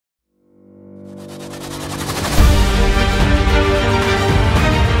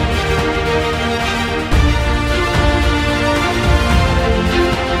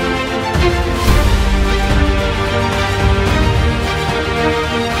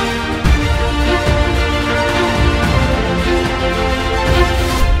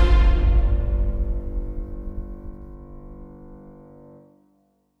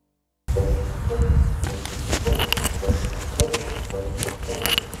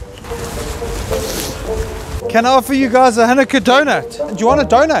Can I offer you guys a Hanukkah donut? Do you want a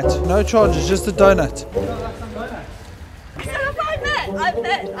donut? No charges, just a donut. I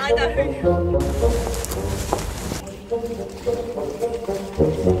bet, I know.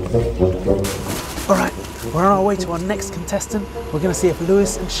 Alright, we're on our way to our next contestant. We're going to see if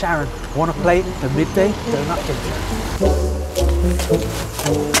Lewis and Sharon want to play the Midday Doughnut Game Show.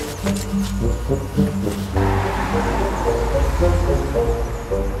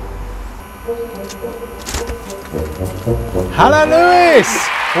 Hello, Lewis!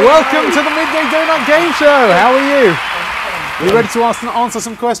 Welcome to the Midday Doughnut Game Show. How are you? Are you ready to answer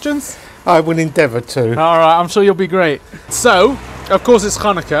some questions? I will endeavour to. All right, I'm sure you'll be great. So, of course, it's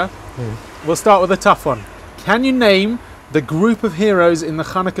Hanukkah. We'll start with a tough one. Can you name the group of heroes in the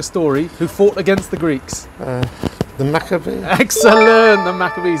Hanukkah story who fought against the Greeks? The Maccabees. Excellent, the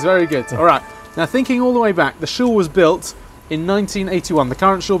Maccabees. Very good. All right. Now, thinking all the way back, the shul was built in 1981. The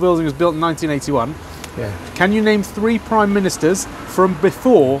current shul building was built in 1981. Yeah. Can you name 3 prime ministers from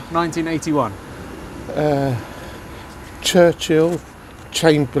before 1981? Churchill,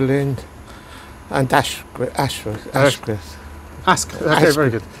 Chamberlain, and Asquith. Okay, very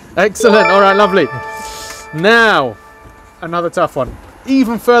good. Excellent. All right, lovely. Now, another tough one.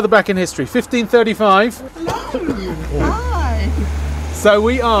 Even further back in history, 1535. Hi. So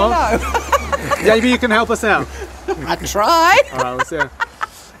we are. Hello. Maybe you can help us out. I try. All right, we'll see.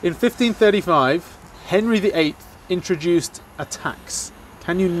 In 1535, Henry VIII introduced a tax.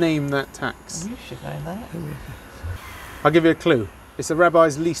 Can you name that tax? You should know that. I'll give you a clue. It's the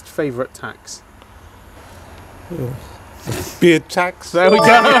rabbi's least favourite tax. Beard tax. There we go.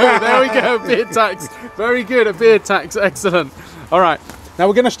 There we go. Beard tax. Very good. A beard tax. Excellent. All right. Now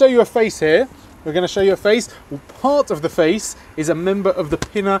we're going to show you a face here. We're going to show you a face. Part of the face is a member of the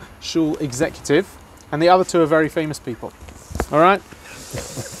Pinner Shul executive, and the other 2 are very famous people. All right.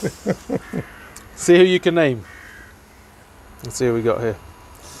 See who you can name. Let's see who we got here.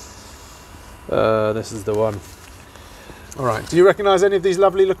 This is the one. All right. Do you recognise any of these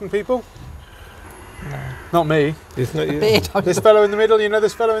lovely looking people? No. Not me. It's not you. This fellow in the middle. You know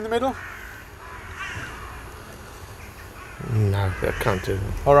this fellow in the middle? No, I can't do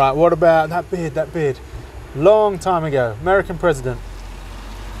that. All right. What about that beard? That beard. Long time ago. American president.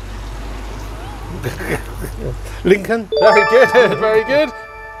 Lincoln. Very good. Very good.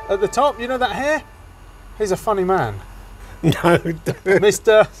 At the top, you know that hair? He's a funny man. No.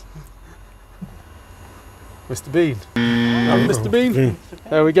 Mr. Bean. Mr. Bean.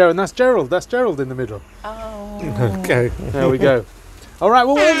 There we go. And that's Gerald. That's Gerald in the middle. Oh. Okay. There we go. All right.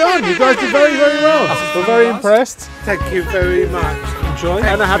 Well done. You guys did very, very well. We're very impressed. Thank you very much. Enjoy.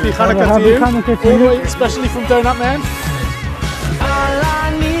 And a happy Hanukkah to you. Happy Hanukkah to All you. the way, especially from Doughnut Man.